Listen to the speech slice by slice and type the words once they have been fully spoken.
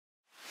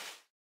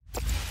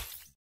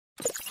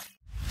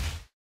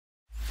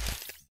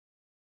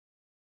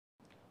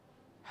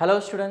Hello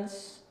students,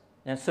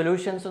 ഞാൻ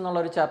solutions എന്നുള്ള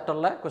ഒരു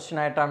ചാപ്റ്ററിലെ ക്വസ്റ്റ്യൻ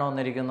ആയിട്ടാണ്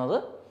വന്നിരിക്കുന്നത്.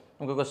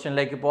 നമുക്ക്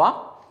ക്വസ്റ്റ്യനിലേക്ക് പോവാം.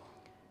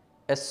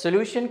 A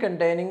solution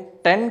containing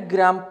 10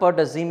 gram per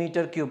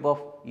decimeter cube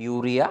of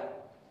urea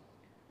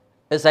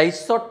is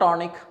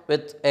isotonic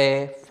with a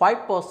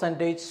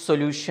 5%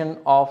 solution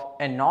of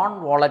a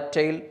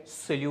non-volatile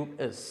solute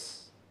is.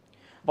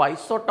 അപ്പോൾ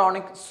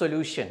isotonic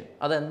solution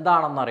അത്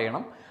എന്താണെന്ന്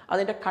അറിയണം,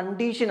 അതിൻ്റെ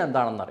കണ്ടീഷൻ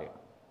എന്താണെന്ന് അറിയണം.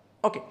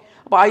 ഓക്കെ,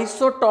 അപ്പോൾ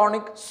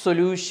isotonic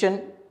solution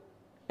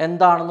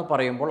എന്താണെന്ന്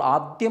പറയുമ്പോൾ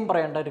ആദ്യം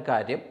പറയേണ്ട ഒരു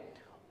കാര്യം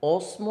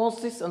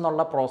ഓസ്മോസിസ്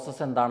എന്നുള്ള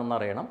പ്രോസസ്സ് എന്താണെന്ന്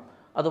അറിയണം,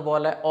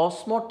 അതുപോലെ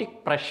ഓസ്മോട്ടിക്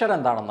പ്രഷർ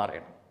എന്താണെന്ന്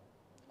അറിയണം.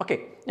 ഓക്കെ,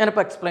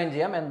 ഞാനിപ്പോൾ എക്സ്പ്ലെയിൻ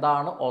ചെയ്യാം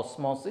എന്താണ്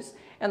ഓസ്മോസിസ്,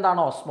 എന്താണ്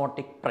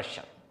ഓസ്മോട്ടിക്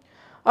പ്രഷർ.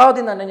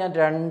 ആദ്യം തന്നെ ഞാൻ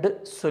രണ്ട്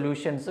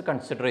സൊല്യൂഷൻസ്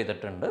കൺസിഡർ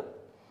ചെയ്തിട്ടുണ്ട്.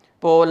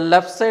 ഇപ്പോൾ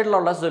ലെഫ്റ്റ്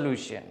സൈഡിലുള്ള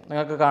സൊല്യൂഷൻ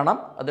നിങ്ങൾക്ക് കാണാം,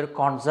 അതൊരു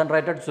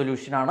കോൺസെൻട്രേറ്റഡ്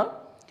സൊല്യൂഷനാണ്.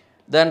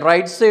 ദെൻ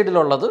റൈറ്റ്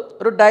സൈഡിലുള്ളത്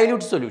ഒരു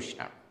ഡൈല്യൂട്ട്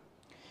സൊല്യൂഷനാണ്.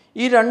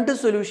 ഈ രണ്ട്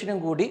സൊല്യൂഷനും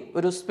കൂടി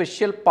ഒരു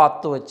സ്പെഷ്യൽ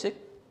പാത്ത് വെച്ച്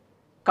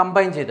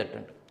കമ്പൈൻ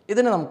ചെയ്തിട്ടുണ്ട്.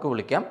 ഇതിനെ നമുക്ക്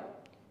വിളിക്കാം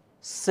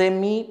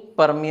semi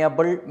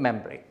permeable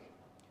membrane.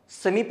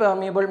 Semi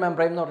permeable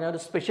membrane എന്ന് പറഞ്ഞാൽ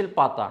ഒരു സ്പെഷ്യൽ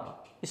പാത്താണ്.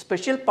 ഈ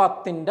സ്പെഷ്യൽ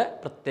പാത്തിൻ്റെ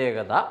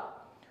പ്രത്യേകത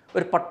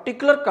ഒരു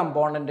പർട്ടിക്കുലർ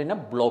കമ്പോണൻറ്റിനെ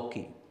ബ്ലോക്ക്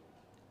ചെയ്യും,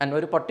 ആൻഡ്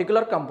ഒരു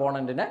പർട്ടിക്കുലർ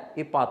കമ്പോണൻറ്റിനെ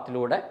ഈ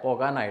പാത്തിലൂടെ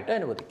പോകാനായിട്ട്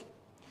അനുവദിക്കും.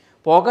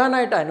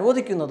 പോകാനായിട്ട്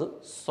അനുവദിക്കുന്നത്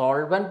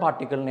സോൾവൻ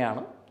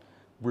പാർട്ടിക്കിളിനെയാണ്,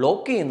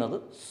 ബ്ലോക്ക് ചെയ്യുന്നത്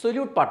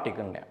സൊല്യൂട്ട്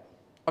പാർട്ടിക്കിളിനെയാണ്.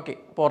 ഓക്കെ,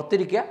 അപ്പോൾ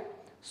ഓർത്തിരിക്കുക,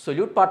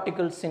 സൊല്യൂട്ട്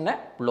പാർട്ടിക്കിൾസിനെ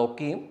ബ്ലോക്ക്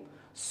ചെയ്യും,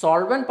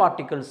 സോൾവൻ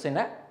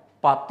പാർട്ടിക്കിൾസിനെ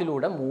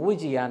പാത്തിലൂടെ മൂവ്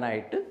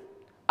ചെയ്യാനായിട്ട്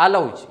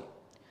അലൗ ചെയ്യും.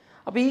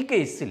 അപ്പോൾ ഈ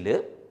കേസിൽ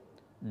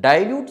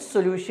ഡൈല്യൂട്ട്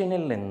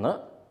സൊല്യൂഷനിൽ നിന്ന്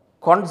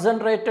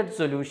കോൺസെൻട്രേറ്റഡ്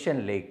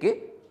സൊല്യൂഷനിലേക്ക്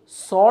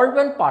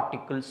സോൾവൻ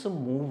പാർട്ടിക്കിൾസ്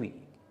മൂവ്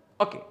ചെയ്യും.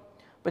 ഓക്കെ,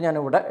 അപ്പോൾ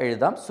ഞാനിവിടെ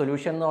എഴുതാം.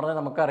 സൊല്യൂഷൻ എന്ന് പറഞ്ഞാൽ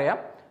നമുക്കറിയാം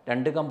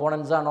രണ്ട്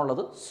കമ്പോണൻസ്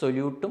ആണുള്ളത്,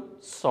 സൊല്യൂട്ടും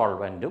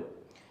സോൾവൻറ്റും.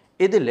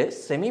 ഇതിൽ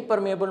സെമി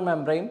പെർമിയബിൾ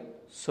മെംബ്രെയിൻ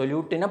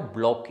സൊല്യൂട്ടിനെ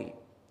ബ്ലോക്ക് ചെയ്യും.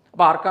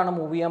 അപ്പോൾ ആർക്കാണ്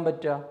മൂവ് ചെയ്യാൻ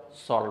പറ്റുക?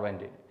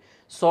 സോൾവൻറ്റിന്.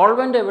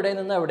 സോൾവൻ്റ് എവിടെ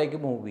നിന്ന് എവിടേക്ക്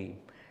മൂവ് ചെയ്യും?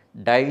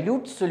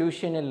 ഡൈല്യൂട്ട്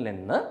സൊല്യൂഷനിൽ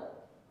നിന്ന്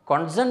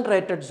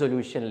കോൺസെൻട്രേറ്റഡ്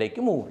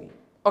സൊല്യൂഷനിലേക്ക് മൂവ് ചെയ്യും.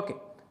 ഓക്കെ,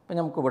 അപ്പോൾ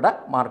നമുക്കിവിടെ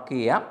മാർക്ക്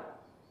ചെയ്യാം,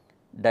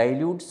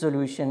 ഡൈല്യൂട്ട്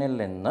സൊല്യൂഷനിൽ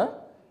നിന്ന്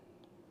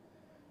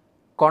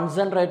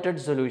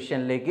കോൺസെൻട്രേറ്റഡ്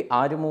സൊല്യൂഷനിലേക്ക്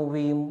ആര് മൂവ്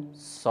ചെയ്യും?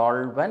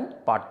 സോൾവൻ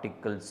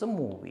പാർട്ടിക്കിൾസ്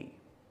മൂവ് ചെയ്യും.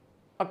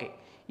 ഓക്കെ,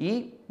 ഈ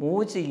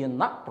മൂവ്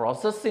ചെയ്യുന്ന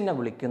പ്രോസസ്സിനെ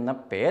വിളിക്കുന്ന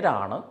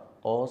പേരാണ്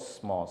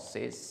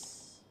ഓസ്മോസിസ്.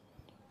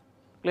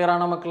 ക്ലിയർ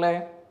ആണോ മക്കളെ?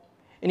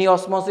 ഇനി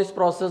ഓസ്മോസിസ്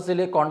പ്രോസസ്സിൽ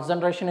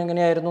കോൺസെൻട്രേഷൻ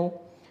എങ്ങനെയായിരുന്നു?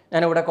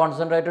 ഞാനിവിടെ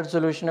കോൺസെൻട്രേറ്റഡ്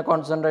സൊല്യൂഷൻ്റെ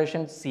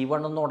കോൺസെൻട്രേഷൻ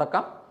C1 എന്ന്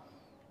കൊടുക്കാം,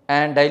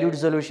 ആൻഡ് ഡൈല്യൂട്ട്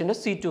സൊല്യൂഷൻ്റെ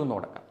C2 എന്ന്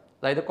കൊടുക്കാം.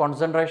 അതായത്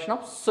കോൺസെൻട്രേഷൻ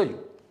ഓഫ്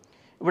സൊല്യൂട്ട്.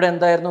 ഇവിടെ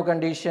എന്തായിരുന്നു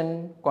condition?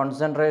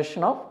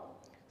 Concentration of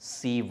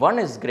C1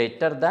 is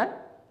greater than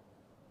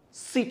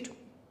C2.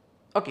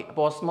 Okay,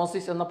 അപ്പോൾ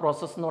ഓസ്മോസിസ് എന്ന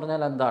പ്രോസസ്സ് എന്ന്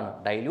പറഞ്ഞാൽ എന്താണ്?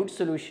 ഡൈല്യൂട്ട്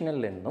സൊല്യൂഷനിൽ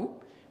നിന്നും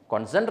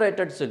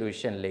കോൺസെൻട്രേറ്റഡ്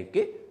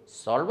സൊല്യൂഷനിലേക്ക്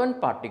സോൾവൻ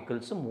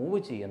പാർട്ടിക്കിൾസ്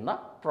മൂവ് ചെയ്യുന്ന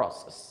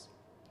പ്രോസസ്സ്.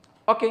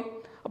 ഓക്കെ,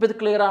 അപ്പോൾ ഇത്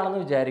ക്ലിയർ ആണെന്ന്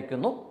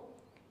വിചാരിക്കുന്നു.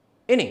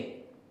 ഇനി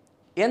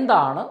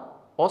എന്താണ്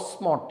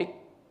ഓസ്മോട്ടിക്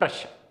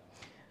പ്രഷർ?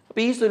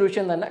 അപ്പോൾ ഈ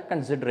സൊല്യൂഷൻ തന്നെ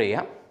കൺസിഡർ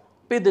ചെയ്യാം.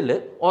 അപ്പോൾ ഇതിൽ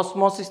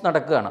ഓസ്മോസിസ്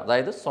നടക്കുകയാണ്,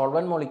 അതായത്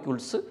സോൾവൻ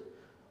മോളിക്യൂൾസ്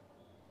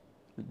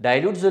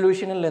ഡൈല്യൂട്ട്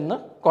സൊല്യൂഷനിൽ നിന്ന്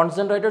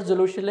കോൺസെൻട്രേറ്റഡ്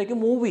സൊല്യൂഷനിലേക്ക്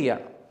മൂവ്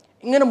ചെയ്യുകയാണ്.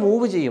 ഇങ്ങനെ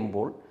മൂവ്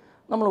ചെയ്യുമ്പോൾ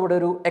നമ്മളിവിടെ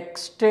ഒരു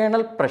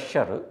എക്സ്റ്റേണൽ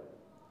പ്രഷർ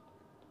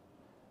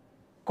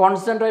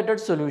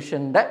കോൺസെൻട്രേറ്റഡ്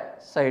സൊല്യൂഷൻ്റെ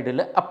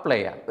സൈഡിൽ അപ്ലൈ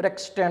ചെയ്യാം, ഒരു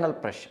എക്സ്റ്റേണൽ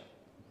പ്രഷർ.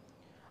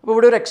 അപ്പോൾ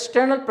ഇവിടെ ഒരു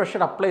എക്സ്റ്റേണൽ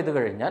പ്രഷർ അപ്ലൈ ചെയ്ത്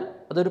കഴിഞ്ഞാൽ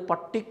അതൊരു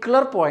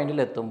പർട്ടിക്കുലർ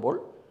പോയിന്റിൽ എത്തുമ്പോൾ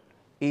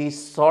ഈ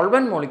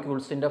സോൾവൻ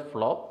മോളിക്യൂൾസിൻ്റെ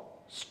ഫ്ലോ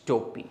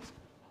സ്റ്റോപ്പ് ചെയ്യും,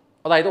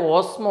 അതായത്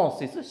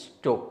ഓസ്മോസിസ്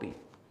സ്റ്റോപ്പ് ചെയ്യും.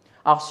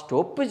 ആ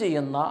സ്റ്റോപ്പ്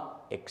ചെയ്യുന്ന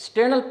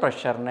എക്സ്റ്റേണൽ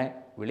പ്രഷറിനെ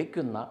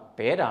വിളിക്കുന്ന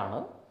പേരാണ്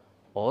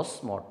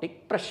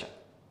ഓസ്മോട്ടിക് പ്രഷർ.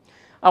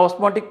 ആ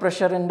ഓസ്മോട്ടിക്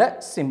പ്രഷറിൻ്റെ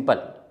സിമ്പൽ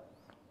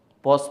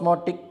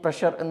ഓസ്മോട്ടിക്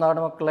പ്രഷർ എന്നാണ്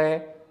മക്കളെ.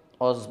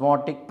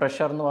 ഓസ്മോട്ടിക്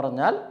പ്രഷർ എന്ന്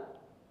പറഞ്ഞാൽ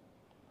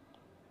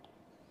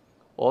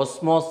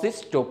ഓസ്മോസിസ്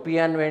സ്റ്റോപ്പ്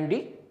ചെയ്യാൻ വേണ്ടി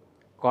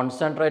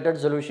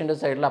കോൺസെൻട്രേറ്റഡ് സൊല്യൂഷൻ്റെ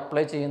സൈഡിൽ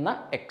അപ്ലൈ ചെയ്യുന്ന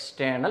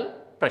എക്സ്റ്റേണൽ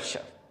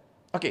പ്രഷർ.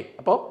 ഓക്കെ,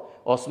 അപ്പോൾ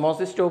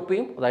ഓസ്മോസിസ് സ്റ്റോപ്പ്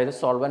ചെയ്യും, അതായത്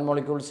സോൾവൻ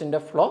മോളിക്യൂൾസിൻ്റെ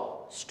ഫ്ലോ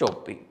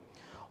സ്റ്റോപ്പ് ചെയ്യും.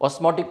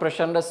 ഓസ്മോട്ടിക്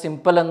പ്രഷറിൻ്റെ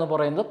സിമ്പിൾ എന്ന്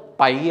പറയുന്നത്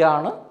പൈ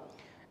ആണ്,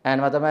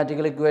 and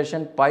mathematical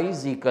equation pi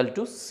is equal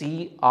to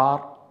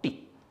CRT.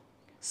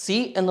 C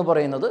എന്ന്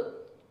പറയുന്നത്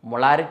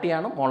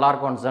മൊളാരിറ്റിയാണ്, molar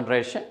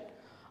concentration,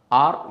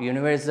 R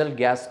universal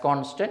gas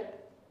constant,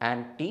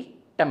 and T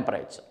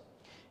temperature.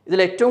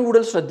 ഇതിൽ ഏറ്റവും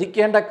കൂടുതൽ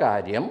ശ്രദ്ധിക്കേണ്ട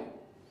കാര്യം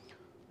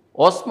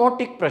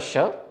osmotic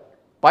pressure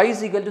pi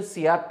is equal to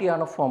CRT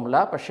ആണ് ഫോർമുല.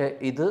 പക്ഷേ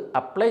ഇത്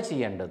അപ്ലൈ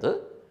ചെയ്യേണ്ടത്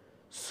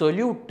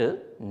സൊല്യൂട്ട്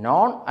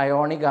നോൺ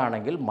അയോണിക്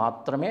ആണെങ്കിൽ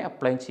മാത്രമേ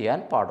അപ്ലൈ ചെയ്യാൻ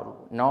പാടുള്ളൂ.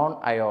 നോൺ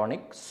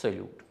അയോണിക്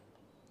സൊല്യൂട്ട്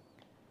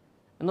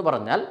എന്ന്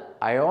പറഞ്ഞാൽ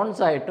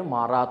അയോൺസ് ആയിട്ട്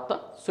മാറാത്ത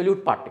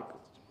solute particles.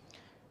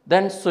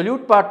 Then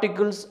solute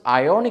particles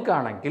ionic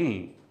ആണെങ്കിൽ,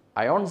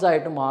 അയോൺസ്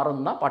ആയിട്ട്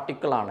മാറുന്ന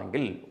പാർട്ടിക്കിൾ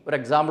ആണെങ്കിൽ, ഒരു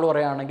എക്സാമ്പിൾ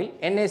പറയുകയാണെങ്കിൽ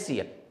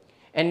NaCl,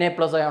 Na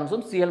plus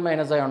അയോൺസും Cl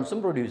minus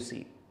അയോൺസും produce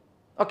ചെയ്യും.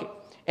 ഓക്കെ,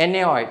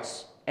 NaOH,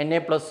 Na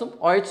പ്ലസും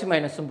OH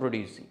മൈനസും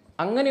പ്രൊഡ്യൂസ് ചെയ്യും.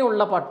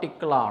 അങ്ങനെയുള്ള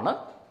പാർട്ടിക്കിളാണ്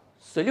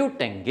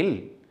സൊല്യൂട്ടെങ്കിൽ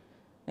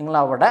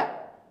നിങ്ങളവിടെ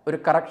ഒരു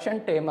കറക്ഷൻ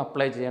ടേം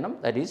അപ്ലൈ ചെയ്യണം,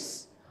 that is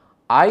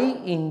I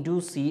into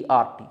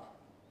CRT.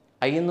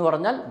 I എന്ന്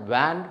പറഞ്ഞാൽ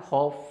Van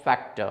Hoff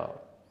factor.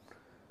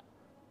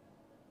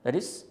 That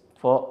is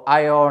for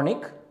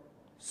ionic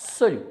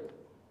solute.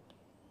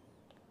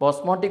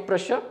 Osmotic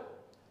pressure,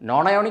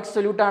 non-ionic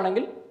solute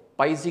ആണെങ്കിൽ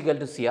pi is equal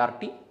to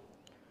CRT.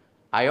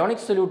 Ionic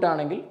solute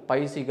ആണെങ്കിൽ pi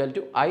is equal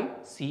to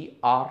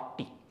ICRT.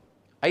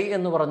 I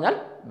എന്ന് പറഞ്ഞാൽ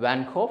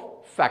Van Hoff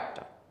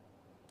factor.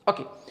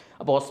 Okay,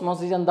 അപ്പോൾ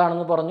osmosis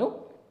എന്താണെന്ന് പറഞ്ഞു,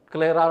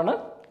 clear ആണ്.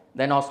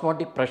 Then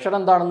osmotic pressure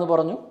എന്താണെന്ന്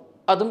പറഞ്ഞു,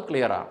 അതും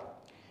ക്ലിയർ ആണ്.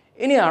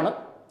 ഇനിയാണ്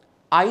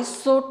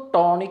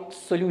ഐസോട്ടോണിക്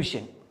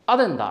സൊല്യൂഷൻ.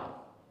 അതെന്താണ്?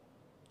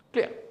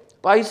 ക്ലിയർ.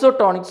 അപ്പോൾ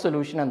ഐസോട്ടോണിക്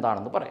സൊല്യൂഷൻ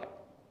എന്താണെന്ന് പറയാം.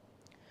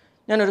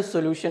 ഞാനൊരു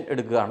സൊല്യൂഷൻ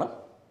എടുക്കുകയാണ്.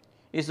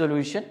 ഈ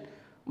സൊല്യൂഷൻ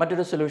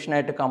മറ്റൊരു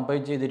സൊല്യൂഷനായിട്ട്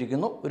കമ്പയർ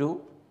ചെയ്തിരിക്കുന്നു ഒരു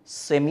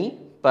സെമി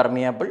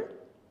പെർമിയബിൾ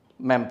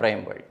മെംബ്രെയിൻ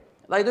വഴി,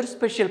 അതായത് ഒരു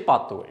സ്പെഷ്യൽ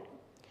പാത്ത് വഴി.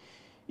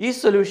 ഈ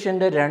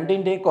സൊല്യൂഷൻ്റെ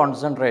രണ്ടിൻ്റെയും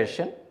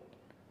കോൺസെൻട്രേഷൻ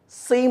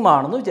സെയിം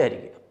ആണെന്ന്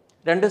വിചാരിക്കുക.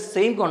 രണ്ട്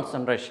സെയിം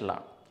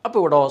കോൺസെൻട്രേഷനിലാണ്. അപ്പോൾ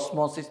ഇവിടെ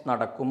ഓസ്മോസിസ്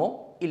നടക്കുമോ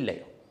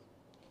ഇല്ലയോ?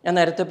 ഞാൻ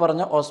നേരത്തെ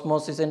പറഞ്ഞ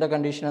ഓസ്മോസിസിൻ്റെ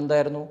കണ്ടീഷൻ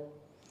എന്തായിരുന്നു?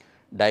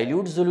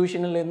 ഡൈല്യൂട്ട്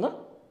സൊല്യൂഷനിൽ നിന്ന്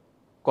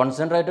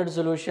കോൺസെൻട്രേറ്റഡ്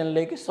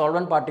സൊല്യൂഷനിലേക്ക്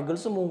സോൾവൻറ്റ്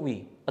പാർട്ടിക്കിൾസ് മൂവ്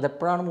ചെയ്യും.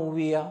 അതെപ്പോഴാണ് മൂവ്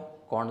ചെയ്യുക?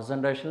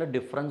 കോൺസെൻട്രേഷനിൽ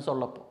ഡിഫറൻസ്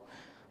ഉള്ളപ്പോൾ.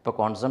 ഇപ്പോൾ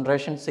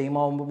കോൺസെൻട്രേഷൻ സെയിം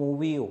ആകുമ്പോൾ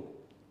മൂവ് ചെയ്യുമോ?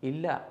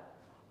 ഇല്ല.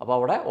 അപ്പോൾ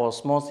അവിടെ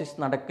ഓസ്മോസിസ്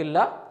നടക്കില്ല.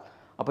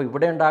 അപ്പോൾ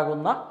ഇവിടെ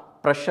ഉണ്ടാകുന്ന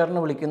പ്രഷറിന്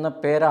വിളിക്കുന്ന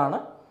പേരാണ്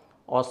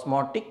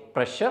ഓസ്മോട്ടിക്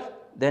പ്രഷർ.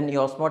 ദെൻ ഈ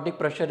ഓസ്മോട്ടിക്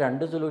പ്രഷർ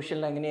രണ്ട്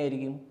സൊല്യൂഷനിൽ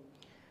എങ്ങനെയായിരിക്കും?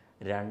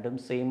 രണ്ടും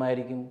സെയിം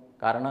ആയിരിക്കും.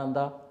 കാരണം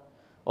എന്താ?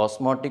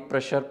 Osmotic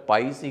pressure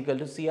pi is equal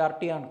to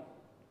CRT ആണ്.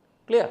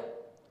 ക്ലിയർ?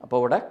 അപ്പോൾ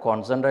ഇവിടെ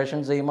കോൺസെൻട്രേഷൻ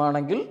സെയിം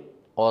ആണെങ്കിൽ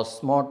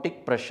ഓസ്മോട്ടിക്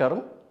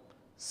പ്രഷറും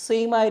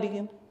സെയിം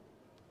ആയിരിക്കും.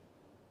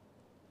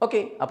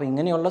 ഓക്കെ, അപ്പോൾ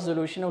ഇങ്ങനെയുള്ള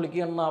സൊല്യൂഷൻ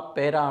വിളിക്കുന്ന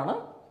പേരാണ്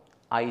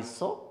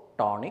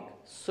ഐസോട്ടോണിക്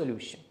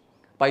സൊല്യൂഷൻ.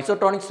 അപ്പോൾ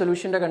ഐസോട്ടോണിക്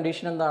സൊല്യൂഷൻ്റെ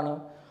കണ്ടീഷൻ എന്താണ്?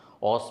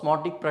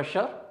 ഓസ്മോട്ടിക്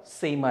പ്രഷർ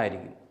സെയിം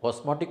ആയിരിക്കും.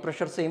 ഓസ്മോട്ടിക്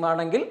പ്രഷർ സെയിം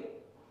ആണെങ്കിൽ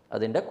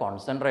അതിൻ്റെ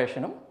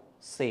കോൺസെൻട്രേഷനും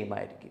സെയിം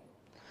ആയിരിക്കും.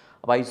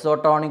 അപ്പോൾ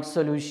ഐസോട്ടോണിക്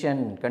സൊല്യൂഷൻ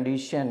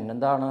കണ്ടീഷൻ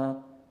എന്താണ്?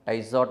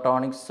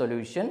 Isotonic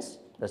solutions,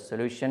 the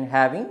solution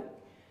having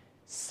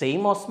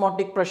same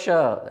osmotic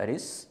pressure, that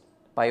is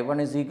pi1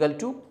 is equal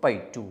to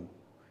pi2.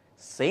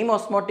 Same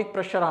osmotic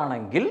pressure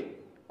ആണെങ്കിൽ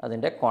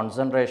അതിൻ്റെ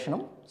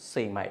കോൺസെൻട്രേഷനും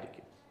സെയിം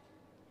ആയിരിക്കും.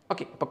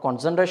 ഓക്കെ, അപ്പോൾ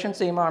കോൺസെൻട്രേഷൻ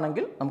സെയിം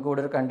ആണെങ്കിൽ നമുക്ക്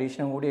ഇവിടെ ഒരു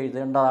കണ്ടീഷനും കൂടി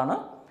എഴുതേണ്ടതാണ്.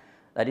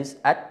 That is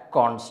at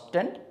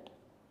constant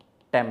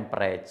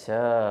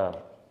temperature.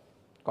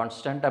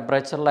 Constant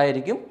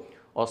ടെമ്പറേച്ചറിലായിരിക്കും.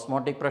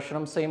 Osmotic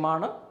പ്രഷറും സെയിം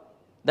ആണ്.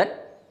 ദെൻ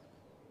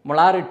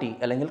മൊളാരിറ്റി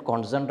അല്ലെങ്കിൽ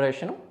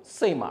കോൺസെൻട്രേഷനും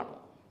സെയിം ആണ്.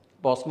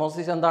 അപ്പോൾ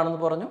ഓസ്മോസിസ്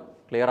എന്താണെന്ന് പറഞ്ഞു,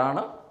 ക്ലിയർ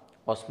ആണ്.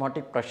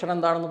 ഓസ്മോട്ടിക് പ്രഷർ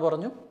എന്താണെന്ന്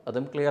പറഞ്ഞു,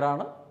 അതും ക്ലിയർ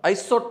ആണ്.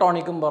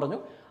 ഐസോട്ടോണിക്കും പറഞ്ഞു,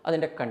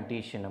 അതിൻ്റെ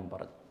കണ്ടീഷനും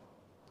പറഞ്ഞു.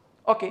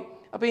 ഓക്കെ,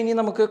 അപ്പോൾ ഇനി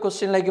നമുക്ക്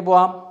ക്വസ്റ്റ്യനിലേക്ക്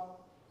പോവാം.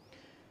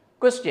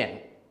 Question: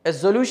 A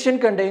solution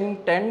containing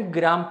 10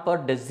 gram per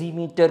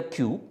decimeter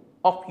cube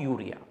of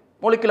urea,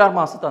 molecular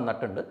mass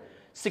തന്നിട്ടുണ്ട്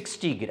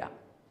 60 gram,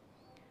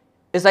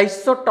 is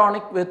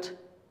isotonic with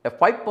a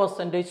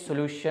 5%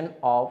 solution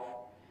of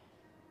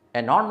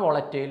a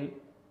non-volatile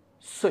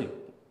solute.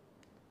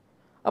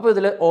 അപ്പോൾ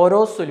ഇതിൽ ഓരോ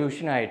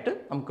സൊല്യൂഷനായിട്ട്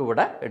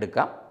നമുക്കിവിടെ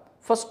എടുക്കാം.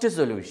 ഫസ്റ്റ്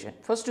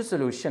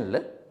സൊല്യൂഷനിൽ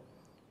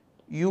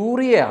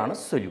യൂറിയയാണ്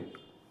സൊല്യൂട്ട്.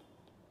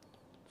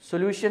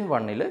 സൊല്യൂഷൻ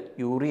 1ൽ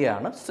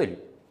യൂറിയയാണ്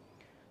സൊല്യൂട്ട്.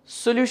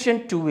 സൊല്യൂഷൻ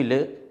 2ൽ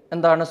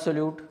എന്താണ്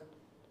solute?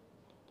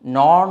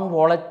 Non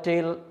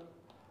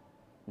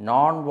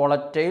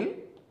volatile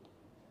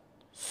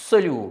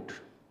solute.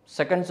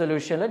 Second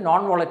സൊല്യൂഷനിൽ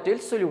നോൺ വോളറ്റൈൽ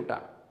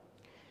സൊല്യൂട്ടാണ്.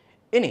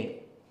 ഇനി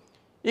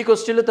ഈ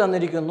ക്വസ്റ്റ്യനിൽ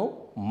തന്നിരിക്കുന്നു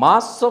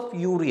mass of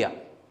urea,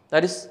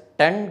 that is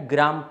 10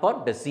 gram per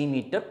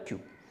decimeter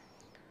cube.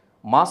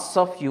 Mass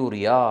of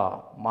urea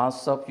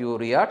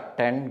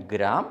 10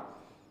 gram.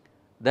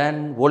 Then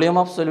volume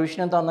of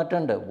solution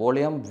തന്നിട്ടുണ്ട്.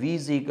 Volume V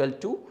is equal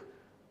to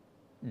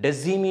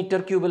decimeter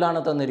ക്യൂബിലാണ്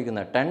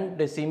തന്നിരിക്കുന്നത്. 10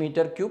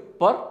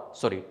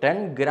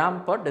 gram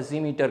per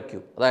decimeter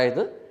cube.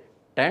 അതായത്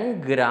 10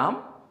 gram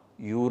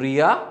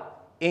urea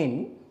in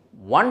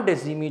 1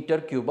 decimeter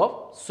cube of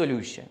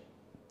solution.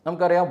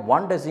 നമുക്കറിയാം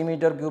 1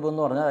 decimeter cube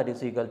എന്ന് പറഞ്ഞാൽ that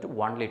is equal to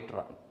 1 liter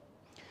ആണ്.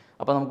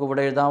 അപ്പോൾ നമുക്ക്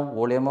ഇവിടെ എഴുതാം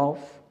volume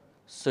of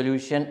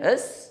solution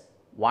is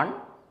 1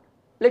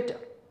 liter.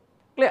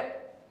 Clear?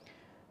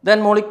 Then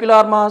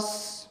molecular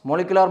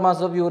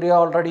mass of urea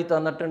already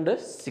തന്നിട്ടുണ്ട്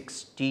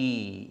 60.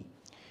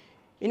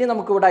 ഇനി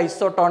നമുക്കിവിടെ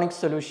ഐസോട്ടോണിക്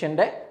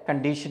സൊല്യൂഷൻ്റെ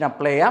കണ്ടീഷൻ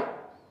അപ്ലൈ ചെയ്യാം.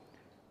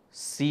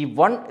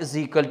 C1 is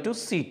equal to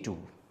C2.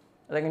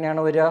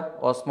 അതെങ്ങനെയാണ് വരിക?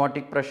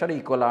 ഓസ്മോട്ടിക് പ്രഷർ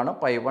ഈക്വൽ ആണ്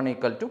pi1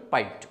 equal to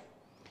pi2.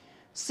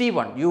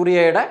 C1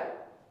 യൂറിയയുടെ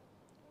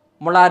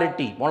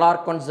molarity, molar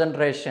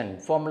concentration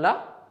formula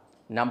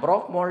number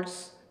of moles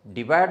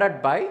divided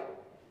by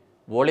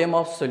volume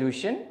of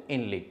solution in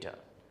liter.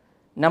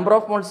 Number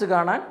of moles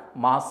കാണാൻ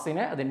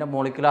മാസിനെ അതിൻ്റെ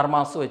molecular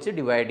mass വെച്ച്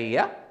divide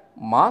ചെയ്യുക.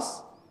 Mass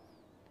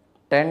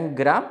 10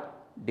 gram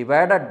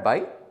divided by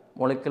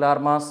molecular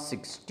mass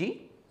 60.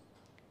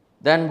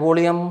 Then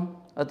volume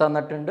അത്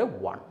തന്നിട്ടുണ്ട്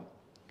 1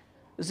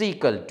 is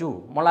equal to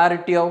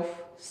molarity of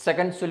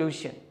second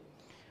solution.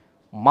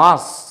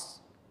 Mass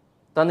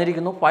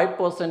തന്നിരിക്കുന്നു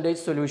 5%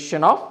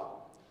 solution of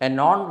a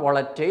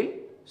non-volatile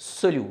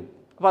solute.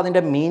 അപ്പോൾ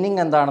അതിൻ്റെ meaning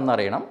എന്താണെന്ന്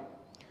അറിയണം.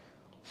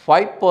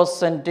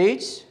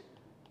 5%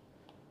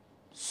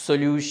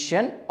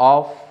 solution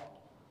of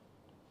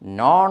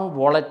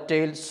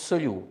non-volatile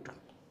solute.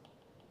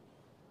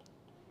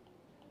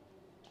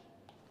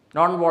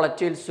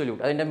 Non-volatile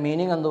solute. അതിൻ്റെ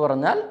മീനിങ് എന്ന്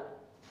പറഞ്ഞാൽ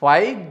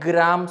 5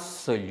 gram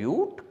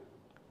solute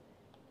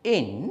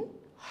in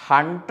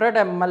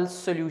 100 ml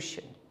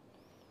solution.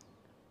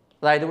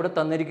 അതായത് ഇവിടെ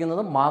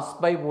തന്നിരിക്കുന്നത് മാസ്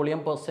ബൈ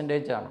വോളിയം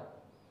പെർസെൻറ്റേജ് ആണ്.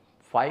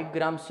 5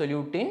 gram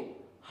solute in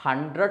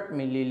 100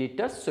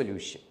 milliliter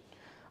solution.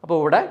 അപ്പോൾ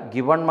ഇവിടെ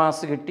ഗിവൺ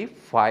മാസ് കിട്ടി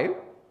 5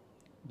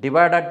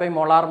 ഡിവൈഡഡ് ബൈ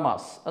മോളാർ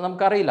മാസ്. അത്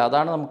നമുക്കറിയില്ല,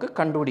 അതാണ് നമുക്ക്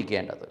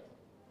കണ്ടുപിടിക്കേണ്ടത്.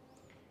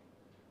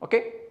 Okay,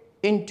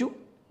 in to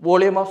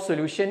volume of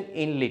solution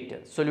in litre.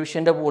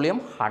 സൊല്യൂഷൻ്റെ volume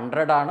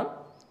 100 ആണ്.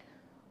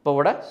 അപ്പോൾ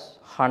ഇവിടെ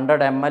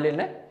 100 ml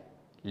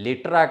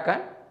ലിറ്റർ ആക്കാൻ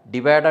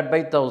ഡിവൈഡഡ്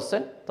ബൈ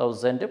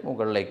 1000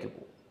 മുകളിലേക്ക്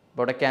പോകും.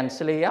 അപ്പോൾ ഇവിടെ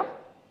ക്യാൻസൽ ചെയ്യാം.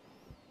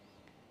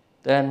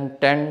 ദെൻ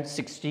 10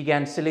 60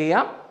 ക്യാൻസൽ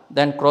ചെയ്യാം.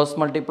 ദെൻ ക്രോസ്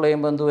മൾട്ടിപ്ലൈ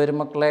ചെയ്യുമ്പോൾ എന്ത് വരും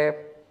മക്കളെ?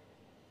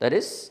 That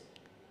is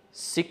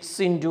 6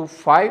 into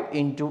 5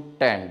 into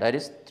 10, that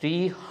is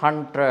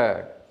 300.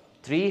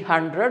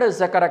 300 is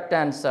the correct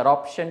answer.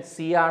 Option C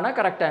ആണ്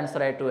കറക്റ്റ്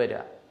ആൻസർ ആയിട്ട് വരിക.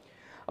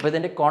 അപ്പോൾ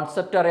ഇതിൻ്റെ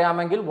കോൺസെപ്റ്റ്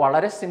അറിയാമെങ്കിൽ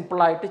വളരെ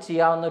സിമ്പിളായിട്ട്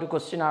ചെയ്യാവുന്ന ഒരു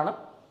ക്വസ്റ്റ്യൻ ആണ്.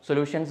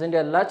 സൊല്യൂഷൻസിൻ്റെ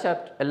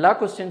എല്ലാ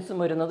ക്വസ്റ്റ്യൻസും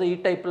വരുന്നത് ഈ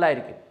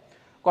ടൈപ്പിലായിരിക്കും.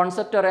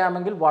 കോൺസെപ്റ്റ്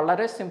അറിയാമെങ്കിൽ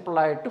വളരെ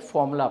സിമ്പിളായിട്ട്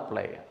ഫോർമുല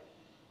അപ്ലൈ ചെയ്യാം.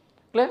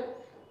 ക്ലിയർ?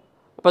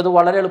 അപ്പോൾ ഇത്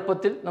വളരെ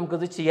എളുപ്പത്തിൽ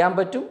നമുക്കിത് ചെയ്യാൻ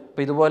പറ്റും.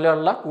 അപ്പോൾ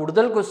ഇതുപോലെയുള്ള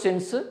കൂടുതൽ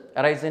ക്വസ്റ്റ്യൻസ്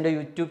റൈസിൻ്റെ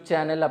യൂട്യൂബ്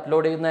ചാനൽ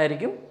അപ്ലോഡ്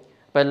ചെയ്യുന്നതായിരിക്കും.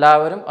 അപ്പോൾ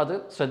എല്ലാവരും അത്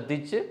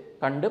ശ്രദ്ധിച്ച്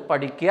കണ്ട്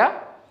പഠിക്കുക.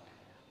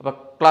 അപ്പോൾ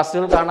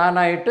ക്ലാസ്സുകൾ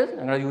കാണാനായിട്ട്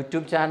ഞങ്ങളുടെ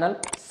യൂട്യൂബ് ചാനൽ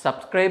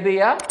സബ്സ്ക്രൈബ്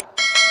ചെയ്യുക.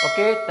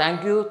 Okay,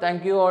 thank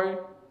you all.